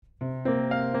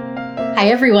Hi,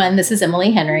 everyone. This is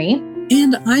Emily Henry.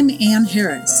 And I'm Ann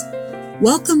Harris.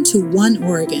 Welcome to One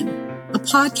Oregon, a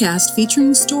podcast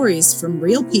featuring stories from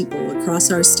real people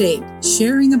across our state,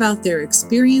 sharing about their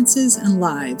experiences and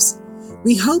lives.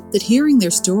 We hope that hearing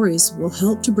their stories will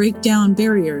help to break down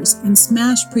barriers and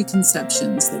smash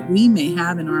preconceptions that we may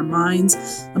have in our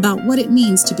minds about what it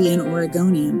means to be an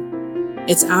Oregonian.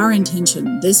 It's our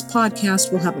intention this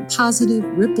podcast will have a positive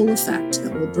ripple effect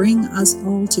that will bring us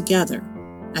all together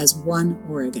as one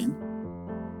Oregon.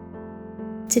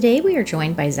 Today, we are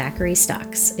joined by Zachary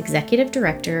Stocks, Executive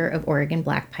Director of Oregon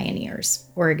Black Pioneers,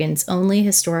 Oregon's only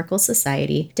historical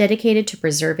society dedicated to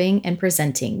preserving and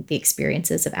presenting the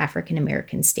experiences of African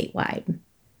Americans statewide.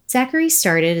 Zachary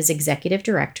started as Executive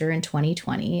Director in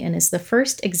 2020 and is the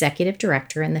first Executive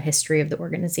Director in the history of the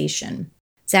organization.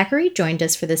 Zachary joined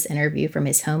us for this interview from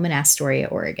his home in Astoria,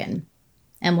 Oregon.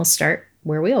 And we'll start,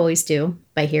 where we always do,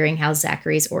 by hearing how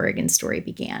Zachary's Oregon story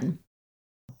began.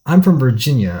 I'm from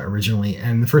Virginia originally,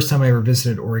 and the first time I ever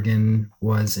visited Oregon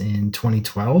was in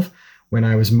 2012 when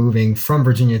I was moving from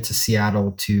Virginia to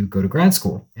Seattle to go to grad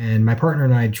school. And my partner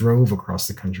and I drove across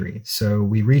the country. So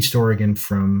we reached Oregon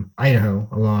from Idaho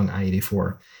along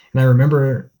I-84. And I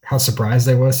remember how surprised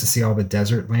I was to see all the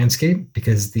desert landscape,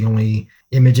 because the only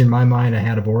image in my mind I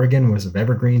had of Oregon was of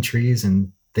evergreen trees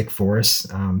and thick forests.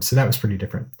 So that was pretty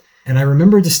different. And I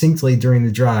remember distinctly during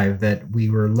the drive that we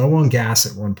were low on gas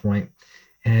at one point,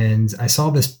 and I saw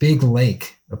this big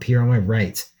lake appear on my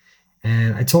right.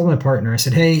 And I told my partner, I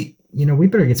said, hey, we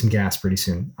better get some gas pretty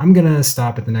soon. I'm going to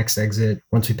stop at the next exit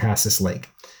once we pass this lake.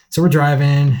 So we're driving,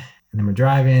 and then we're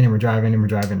driving, and we're driving, and we're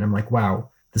driving. And I'm like, wow,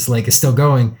 this lake is still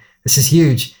going. This is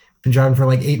huge. I've been driving for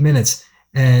like 8 minutes,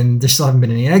 and there still haven't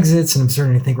been any exits. And I'm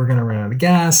starting to think we're going to run out of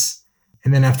gas.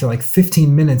 And then after like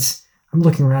 15 minutes, I'm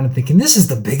looking around and thinking, this is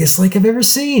the biggest lake I've ever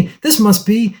seen. This must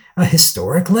be a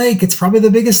historic lake. It's probably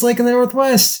the biggest lake in the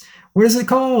Northwest. What is it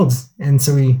called? And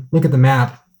so we look at the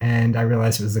map, and I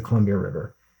realized it was the Columbia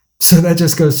River. So that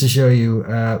just goes to show you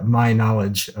my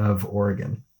knowledge of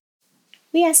Oregon.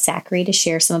 We asked Zachary to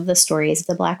share some of the stories of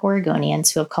the Black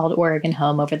Oregonians who have called Oregon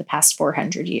home over the past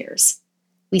 400 years.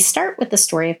 We start with the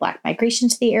story of Black migration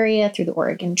to the area through the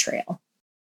Oregon Trail.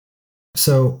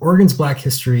 So Oregon's Black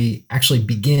history actually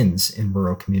begins in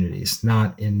rural communities,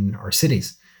 not in our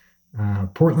cities.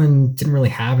 Portland didn't really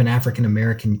have an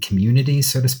African-American community,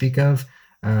 so to speak of,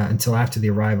 until after the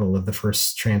arrival of the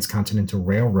first transcontinental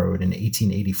railroad in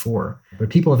 1884. But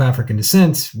people of African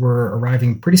descent were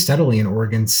arriving pretty steadily in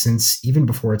Oregon since even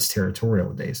before its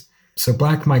territorial days. So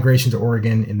Black migration to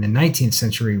Oregon in the 19th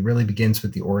century really begins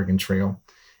with the Oregon Trail.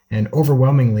 And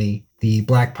overwhelmingly, the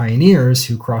Black pioneers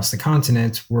who crossed the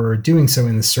continent were doing so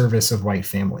in the service of white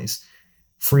families.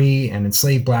 Free and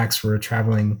enslaved Blacks were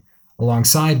traveling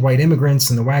alongside white immigrants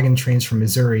in the wagon trains from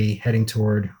Missouri heading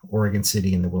toward Oregon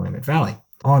City in the Willamette Valley.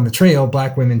 On the trail,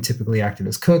 Black women typically acted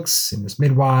as cooks and as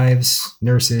midwives,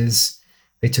 nurses.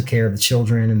 They took care of the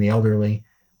children and the elderly,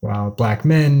 while Black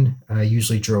men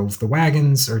usually drove the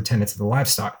wagons or tended to the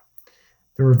livestock.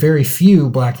 There were very few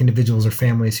Black individuals or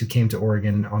families who came to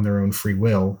Oregon on their own free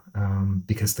will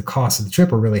because the costs of the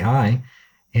trip were really high,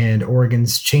 and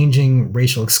Oregon's changing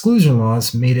racial exclusion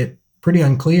laws made it pretty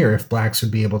unclear if Blacks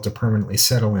would be able to permanently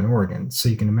settle in Oregon. So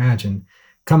you can imagine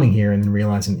coming here and then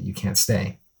realizing that you can't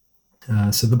stay.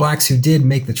 So the Blacks who did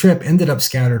make the trip ended up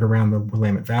scattered around the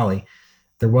Willamette Valley.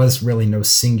 There was really no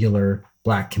singular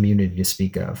Black community to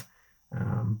speak of.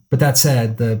 But that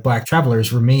said, the Black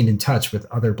travelers remained in touch with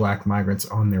other Black migrants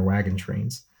on their wagon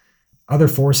trains. Other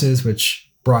forces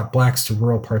which brought Blacks to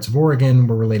rural parts of Oregon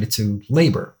were related to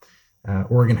labor.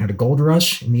 Oregon had a gold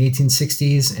rush in the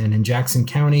 1860s, and in Jackson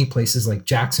County, places like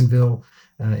Jacksonville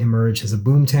emerged as a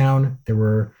boomtown. There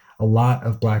were a lot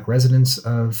of Black residents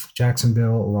of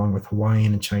Jacksonville, along with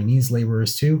Hawaiian and Chinese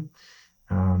laborers too.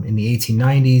 In the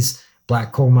 1890s,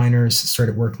 Black coal miners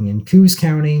started working in Coos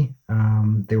County.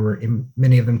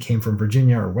 Many of them came from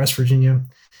Virginia or West Virginia.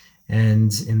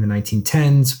 And in the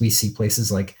 1910s, we see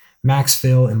places like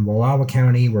Maxville and Wallowa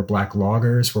County, where Black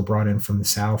loggers were brought in from the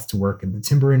South to work in the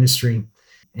timber industry.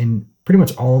 In pretty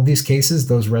much all of these cases,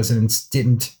 those residents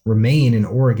didn't remain in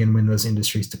Oregon when those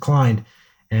industries declined.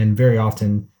 And very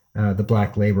often, the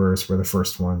Black laborers were the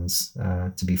first ones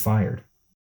to be fired.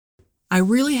 I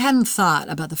really hadn't thought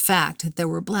about the fact that there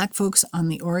were Black folks on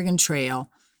the Oregon Trail,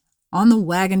 on the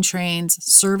wagon trains,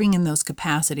 serving in those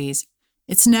capacities.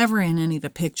 It's never in any of the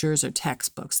pictures or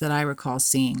textbooks that I recall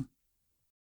seeing.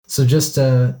 So just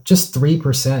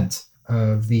 3%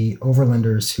 of the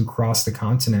overlanders who crossed the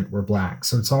continent were Black.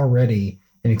 So it's already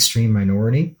an extreme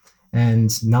minority.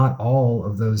 And not all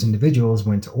of those individuals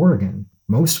went to Oregon.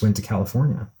 Most went to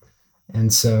California.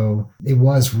 And so it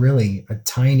was really a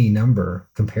tiny number,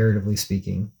 comparatively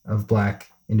speaking, of Black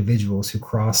individuals who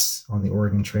crossed on the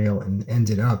Oregon Trail and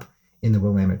ended up in the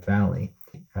Willamette Valley.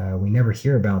 We never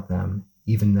hear about them,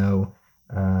 even though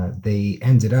they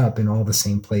ended up in all the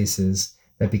same places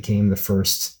that became the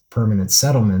first permanent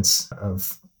settlements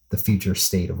of the future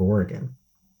state of Oregon.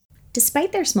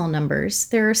 Despite their small numbers,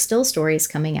 there are still stories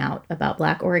coming out about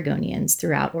Black Oregonians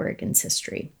throughout Oregon's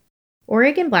history.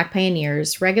 Oregon Black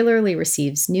Pioneers regularly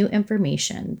receives new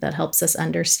information that helps us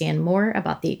understand more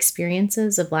about the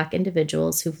experiences of Black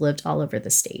individuals who've lived all over the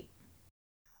state.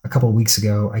 A couple of weeks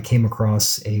ago, I came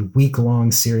across a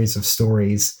week-long series of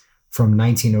stories from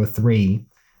 1903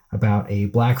 about a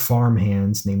Black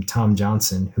farmhand named Tom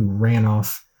Johnson who ran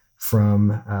off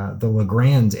from the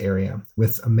LeGrand area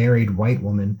with a married white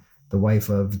woman, the wife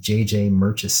of J.J.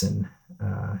 Murchison.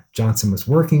 Johnson was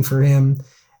working for him,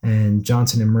 and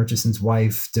Johnson and Murchison's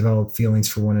wife developed feelings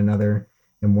for one another.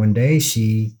 And one day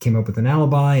she came up with an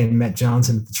alibi and met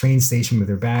Johnson at the train station with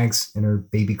her bags and her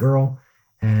baby girl.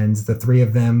 And the three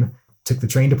of them took the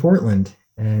train to Portland.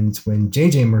 And when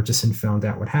J.J. Murchison found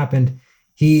out what happened,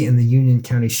 he and the Union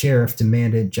County Sheriff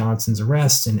demanded Johnson's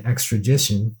arrest and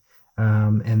extradition.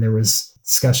 And there was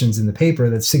discussions in the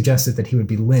paper that suggested that he would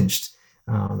be lynched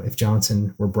if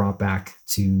Johnson were brought back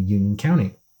to Union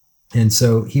County. And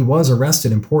so he was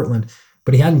arrested in Portland,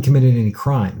 but he hadn't committed any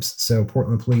crimes. So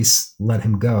Portland police let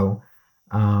him go.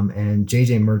 And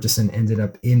J.J. Murchison ended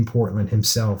up in Portland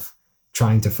himself,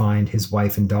 trying to find his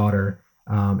wife and daughter,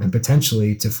 and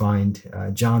potentially to find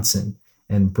Johnson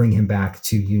and bring him back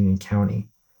to Union County.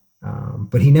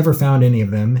 But he never found any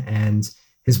of them, and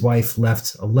his wife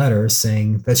left a letter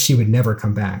saying that she would never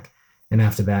come back. And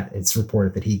after that, it's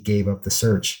reported that he gave up the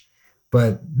search.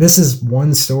 But this is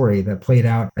one story that played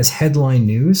out as headline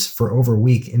news for over a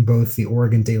week in both the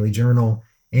Oregon Daily Journal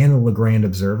and the LeGrand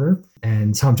Observer.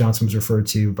 And Tom Johnson was referred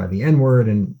to by the N-word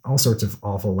and all sorts of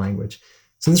awful language.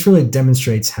 So this really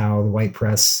demonstrates how the white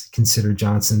press considered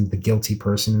Johnson the guilty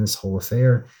person in this whole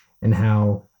affair, and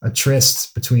how a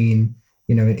tryst between,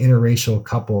 an interracial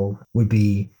couple would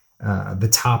be the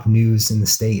top news in the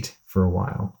state for a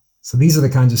while. So these are the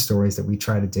kinds of stories that we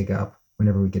try to dig up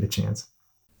whenever we get a chance.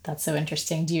 That's so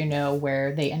interesting. Do you know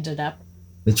where they ended up?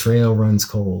 The trail runs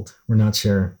cold. We're not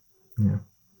sure. Yeah.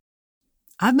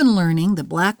 I've been learning that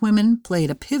Black women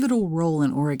played a pivotal role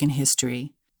in Oregon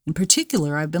history. In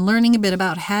particular, I've been learning a bit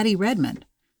about Hattie Redmond.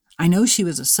 I know she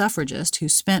was a suffragist who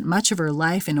spent much of her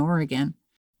life in Oregon.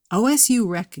 OSU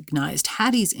recognized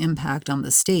Hattie's impact on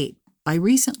the state by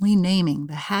recently naming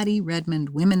the Hattie Redmond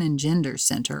Women and Gender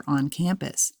Center on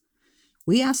campus.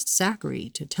 We asked Zachary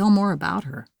to tell more about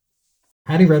her.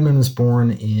 Hattie Redmond was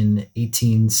born in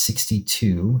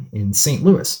 1862 in St.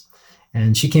 Louis,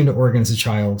 and she came to Oregon as a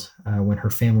child when her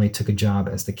family took a job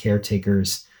as the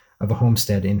caretakers of a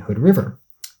homestead in Hood River.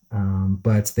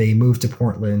 But they moved to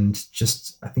Portland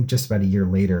just about a year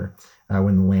later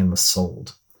when the land was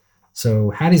sold. So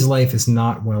Hattie's life is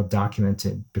not well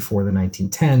documented before the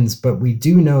 1910s, but we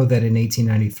do know that in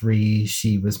 1893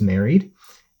 she was married.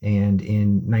 And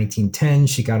in 1910,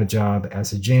 she got a job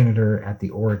as a janitor at the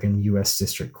Oregon U.S.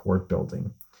 District Court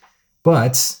building.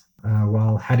 But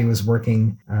while Hattie was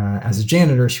working as a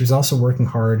janitor, she was also working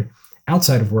hard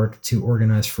outside of work to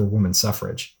organize for women's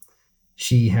suffrage.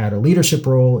 She had a leadership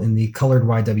role in the Colored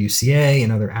YWCA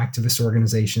and other activist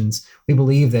organizations. We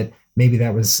believe that maybe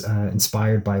that was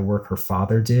inspired by work her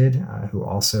father did, who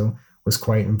also was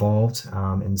quite involved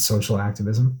in social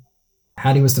activism.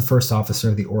 Hattie was the first officer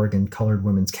of the Oregon Colored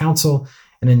Women's Council,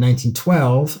 and in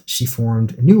 1912, she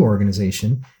formed a new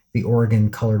organization, the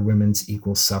Oregon Colored Women's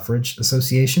Equal Suffrage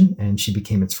Association, and she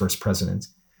became its first president.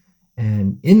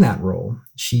 And in that role,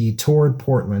 she toured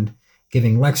Portland,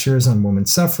 giving lectures on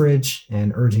women's suffrage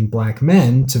and urging Black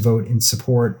men to vote in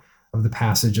support of the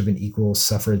passage of an equal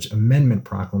suffrage amendment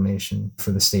proclamation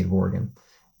for the state of Oregon.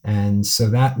 And so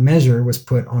that measure was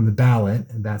put on the ballot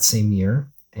that same year,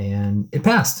 and it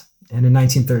passed. And in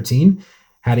 1913,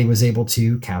 Hattie was able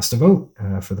to cast a vote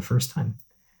for the first time.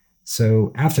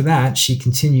 So after that, she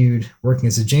continued working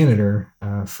as a janitor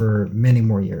for many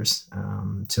more years,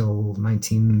 till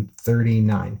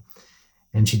 1939.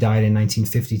 And she died in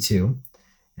 1952.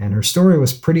 And her story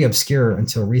was pretty obscure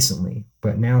until recently,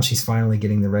 but now she's finally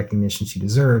getting the recognition she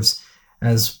deserves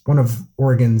as one of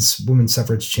Oregon's women's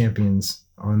suffrage champions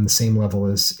on the same level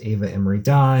as Ava Emery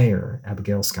Dye or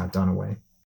Abigail Scott Donnelly.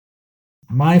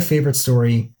 My favorite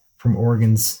story from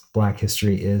Oregon's Black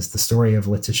history is the story of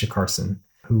Letitia Carson,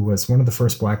 who was one of the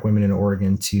first Black women in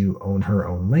Oregon to own her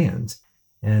own land.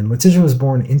 And Letitia was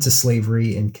born into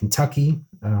slavery in Kentucky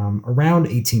around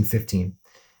 1815.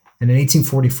 And in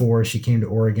 1844, she came to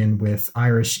Oregon with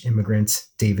Irish immigrant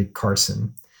David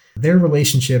Carson. Their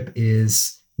relationship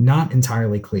is not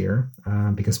entirely clear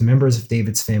because members of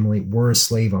David's family were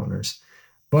slave owners.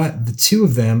 But the two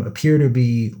of them appear to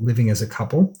be living as a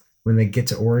couple when they get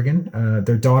to Oregon.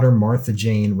 Their daughter, Martha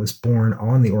Jane, was born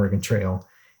on the Oregon Trail,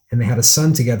 and they had a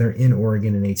son together in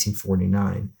Oregon in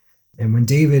 1849. And when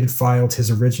David filed his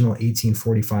original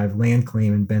 1845 land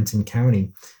claim in Benton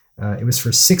County, it was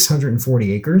for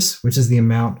 640 acres, which is the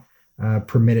amount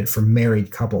permitted for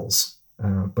married couples.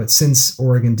 But since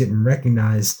Oregon didn't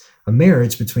recognize a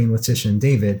marriage between Letitia and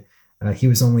David, he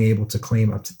was only able to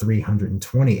claim up to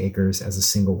 320 acres as a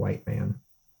single white man.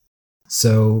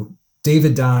 So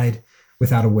David died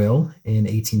without a will in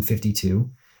 1852,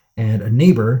 and a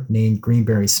neighbor named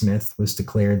Greenberry Smith was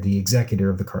declared the executor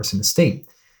of the Carson estate.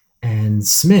 And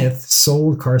Smith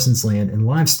sold Carson's land and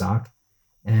livestock.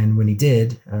 And when he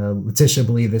did, Letitia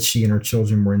believed that she and her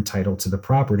children were entitled to the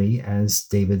property as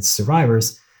David's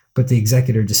survivors, but the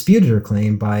executor disputed her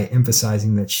claim by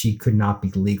emphasizing that she could not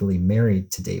be legally married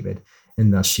to David,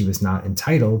 and thus she was not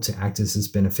entitled to act as his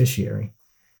beneficiary.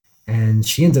 And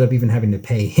she ended up even having to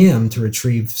pay him to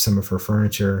retrieve some of her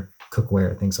furniture,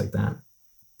 cookware, things like that.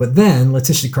 But then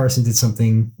Letitia Carson did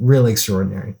something really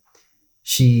extraordinary.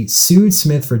 She sued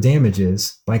Smith for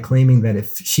damages by claiming that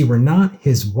if she were not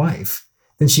his wife,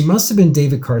 then she must have been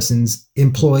David Carson's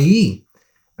employee,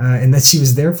 and that she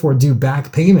was therefore due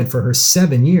back payment for her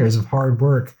 7 years of hard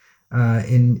work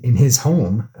in his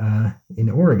home in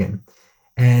Oregon.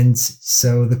 And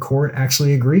so the court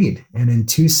actually agreed. And in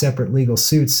two separate legal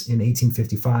suits in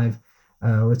 1855,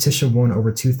 Letitia won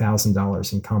over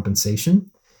 $2,000 in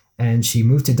compensation. And she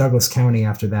moved to Douglas County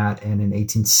after that. And in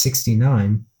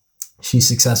 1869, she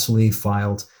successfully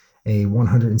filed a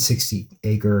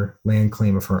 160-acre land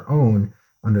claim of her own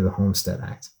under the Homestead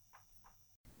Act.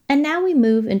 And now we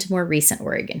move into more recent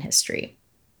Oregon history.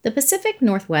 The Pacific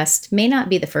Northwest may not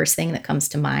be the first thing that comes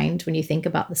to mind when you think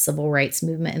about the civil rights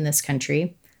movement in this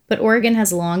country, but Oregon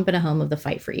has long been a home of the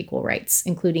fight for equal rights,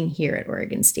 including here at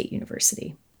Oregon State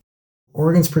University.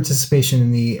 Oregon's participation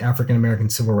in the African American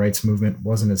civil rights movement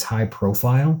wasn't as high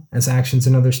profile as actions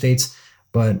in other states,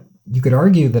 but you could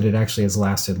argue that it actually has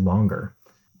lasted longer.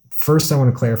 First, I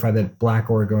want to clarify that Black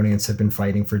Oregonians have been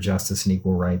fighting for justice and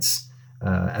equal rights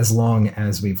as long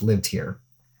as we've lived here.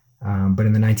 But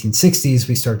in the 1960s,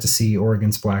 we start to see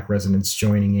Oregon's Black residents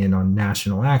joining in on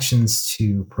national actions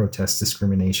to protest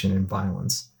discrimination and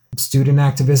violence. Student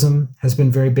activism has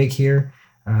been very big here.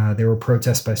 There were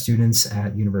protests by students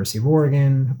at University of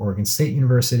Oregon, Oregon State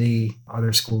University,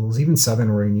 other schools, even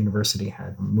Southern Oregon University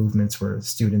had movements where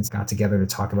students got together to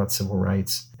talk about civil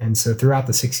rights. And so throughout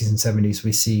the 60s and 70s,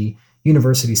 we see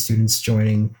university students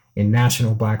joining in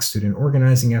national Black student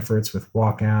organizing efforts with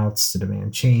walkouts to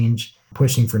demand change,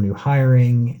 pushing for new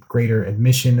hiring, greater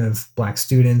admission of Black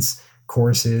students,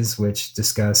 courses which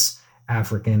discuss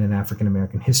African and African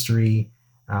American history,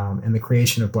 and the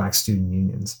creation of Black student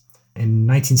unions. In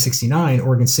 1969,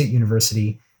 Oregon State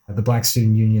University, the Black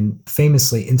Student Union,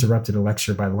 famously interrupted a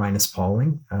lecture by Linus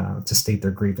Pauling to state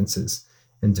their grievances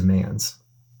and demands.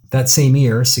 That same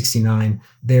year, 69,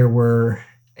 there were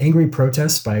angry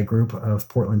protests by a group of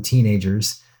Portland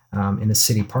teenagers in a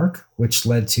city park, which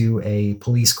led to a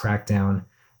police crackdown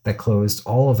that closed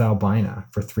all of Albina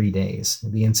for 3 days.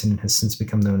 The incident has since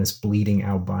become known as Bleeding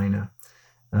Albina.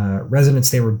 Residents,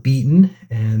 they were beaten,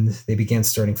 and they began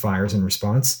starting fires in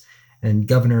response. And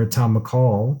Governor Tom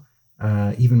McCall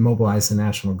even mobilized the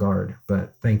National Guard,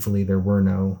 but thankfully there were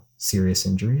no serious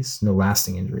injuries, no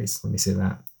lasting injuries, let me say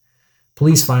that.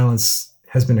 Police violence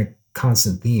has been a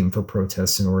constant theme for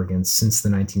protests in Oregon since the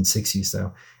 1960s,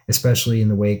 though, especially in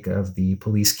the wake of the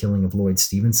police killing of Lloyd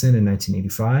Stevenson in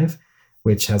 1985,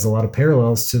 which has a lot of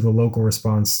parallels to the local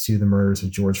response to the murders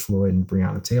of George Floyd and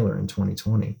Breonna Taylor in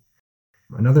 2020.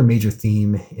 Another major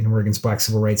theme in Oregon's Black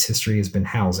civil rights history has been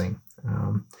housing.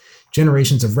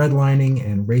 Generations of redlining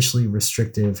and racially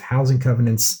restrictive housing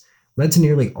covenants led to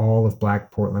nearly all of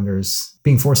Black Portlanders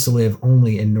being forced to live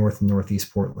only in North and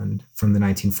Northeast Portland from the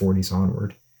 1940s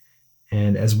onward.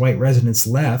 And as white residents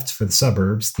left for the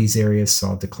suburbs, these areas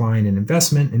saw a decline in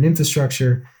investment and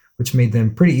infrastructure, which made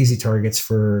them pretty easy targets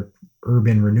for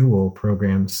urban renewal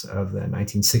programs of the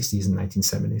 1960s and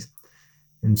 1970s.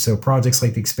 And so projects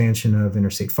like the expansion of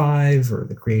Interstate 5 or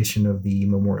the creation of the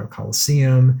Memorial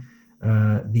Coliseum,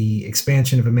 the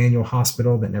expansion of Emmanuel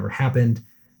Hospital that never happened,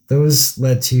 those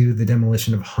led to the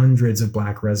demolition of hundreds of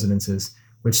Black residences,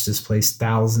 which displaced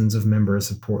thousands of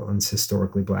members of Portland's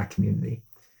historically Black community.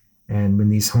 And when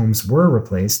these homes were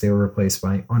replaced, they were replaced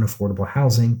by unaffordable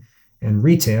housing and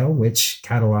retail, which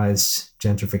catalyzed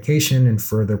gentrification and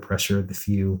further pressured the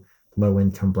few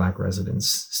low-income Black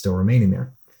residents still remaining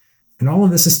there. And all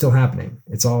of this is still happening.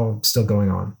 It's all still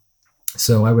going on.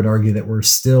 So I would argue that we're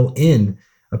still in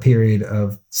a period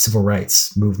of civil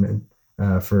rights movement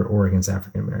for Oregon's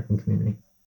African American community.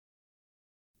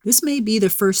 This may be the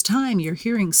first time you're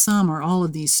hearing some or all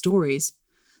of these stories.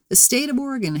 The state of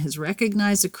Oregon has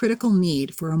recognized a critical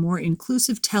need for a more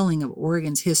inclusive telling of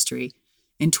Oregon's history.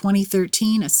 In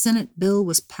 2013, a Senate bill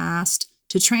was passed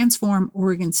to transform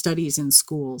Oregon studies in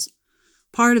schools.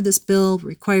 Part of this bill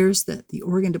requires that the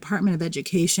Oregon Department of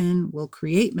Education will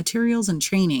create materials and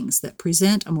trainings that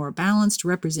present a more balanced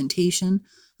representation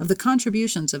of the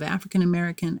contributions of African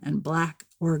American and Black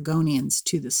Oregonians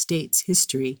to the state's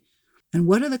history. And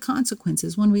what are the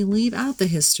consequences when we leave out the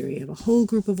history of a whole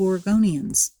group of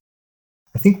Oregonians?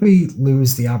 I think we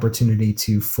lose the opportunity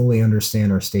to fully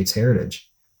understand our state's heritage.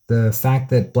 The fact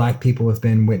that Black people have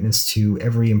been witness to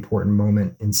every important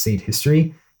moment in state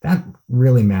history, that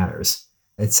really matters.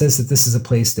 It says that this is a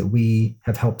place that we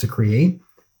have helped to create,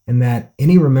 and that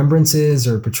any remembrances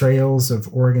or portrayals of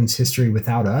Oregon's history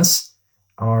without us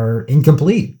are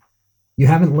incomplete. You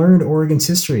haven't learned Oregon's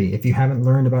history if you haven't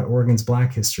learned about Oregon's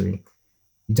Black history.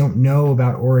 You don't know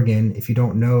about Oregon if you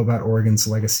don't know about Oregon's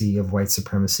legacy of white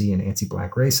supremacy and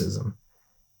anti-Black racism.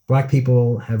 Black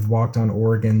people have walked on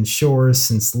Oregon's shores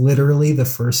since literally the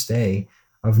first day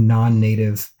of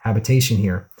non-native habitation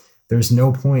here. There's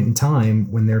no point in time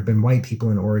when there have been white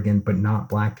people in Oregon, but not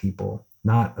Black people,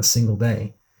 not a single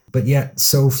day. But yet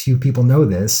so few people know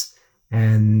this,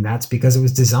 and that's because it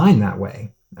was designed that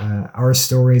way. Our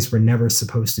stories were never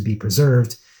supposed to be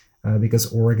preserved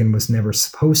because Oregon was never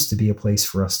supposed to be a place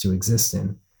for us to exist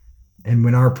in. And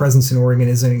when our presence in Oregon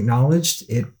isn't acknowledged,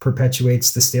 it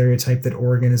perpetuates the stereotype that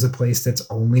Oregon is a place that's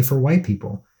only for white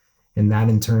people. And that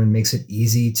in turn makes it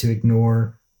easy to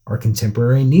ignore our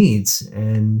contemporary needs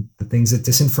and the things that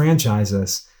disenfranchise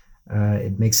us.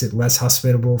 It makes it less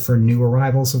hospitable for new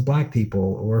arrivals of Black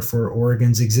people or for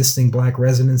Oregon's existing Black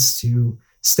residents to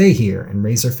stay here and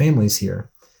raise their families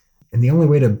here. And the only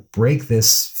way to break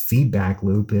this feedback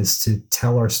loop is to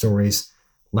tell our stories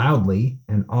loudly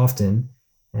and often,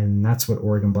 and that's what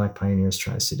Oregon Black Pioneers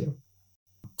tries to do.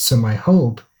 So my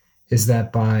hope is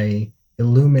that by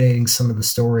illuminating some of the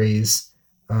stories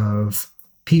of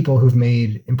people who've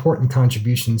made important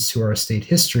contributions to our state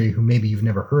history who maybe you've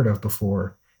never heard of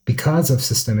before because of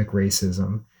systemic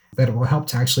racism, that it will help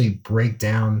to actually break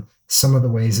down some of the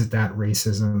ways that that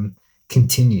racism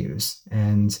continues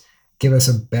and give us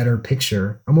a better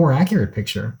picture, a more accurate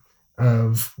picture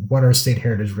of what our state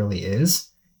heritage really is.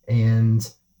 And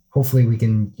hopefully we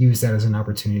can use that as an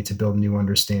opportunity to build new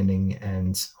understanding,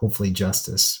 and hopefully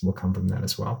justice will come from that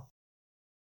as well.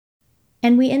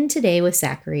 And we end today with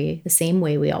Zachary the same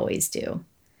way we always do,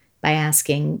 by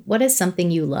asking, what is something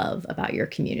you love about your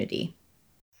community?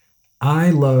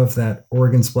 I love that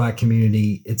Oregon's Black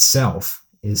community itself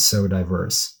is so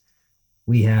diverse.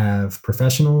 We have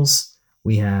professionals,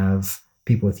 we have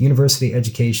people with university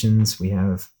educations, we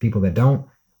have people that don't,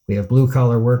 we have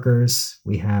blue-collar workers,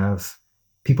 we have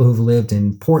people who've lived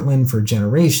in Portland for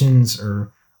generations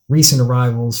or recent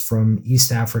arrivals from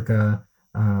East Africa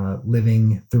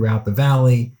living throughout the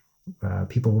valley,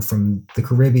 people from the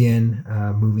Caribbean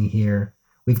moving here.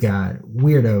 We've got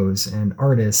weirdos and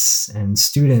artists and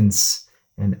students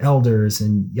and elders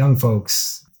and young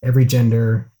folks, every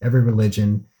gender, every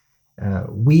religion.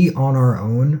 We on our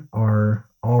own are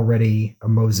already a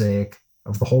mosaic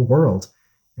of the whole world.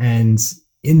 And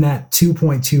in that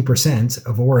 2.2%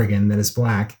 of Oregon that is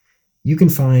Black, you can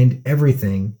find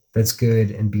everything that's good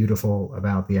and beautiful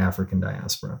about the African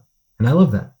diaspora. And I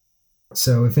love that.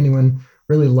 So if anyone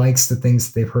really likes the things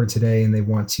that they've heard today and they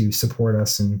want to support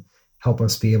us and help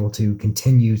us be able to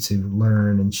continue to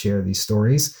learn and share these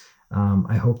stories,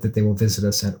 I hope that they will visit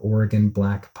us at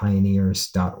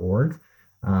OregonBlackPioneers.org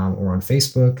or on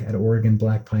Facebook at Oregon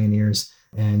Black Pioneers,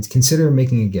 and consider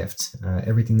making a gift.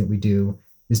 Everything that we do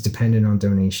is dependent on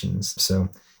donations, so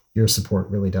your support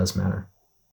really does matter.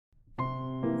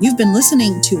 You've been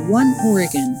listening to One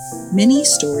Oregon, Many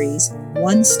Stories,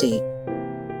 One State.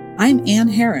 I'm Ann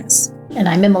Harris. And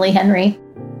I'm Emily Henry.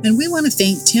 And we want to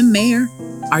thank Tim Mayer,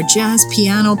 our jazz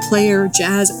piano player,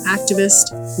 jazz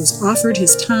activist, who's offered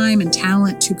his time and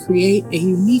talent to create a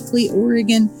uniquely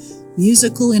Oregon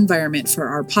musical environment for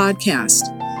our podcast.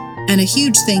 And a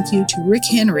huge thank you to Rick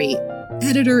Henry,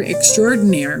 editor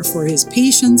extraordinaire, for his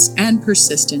patience and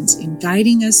persistence in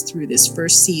guiding us through this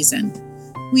first season.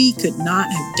 We could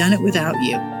not have done it without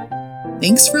you.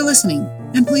 Thanks for listening,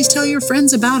 and please tell your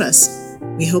friends about us.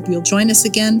 We hope you'll join us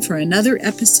again for another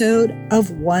episode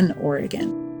of One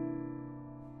Oregon.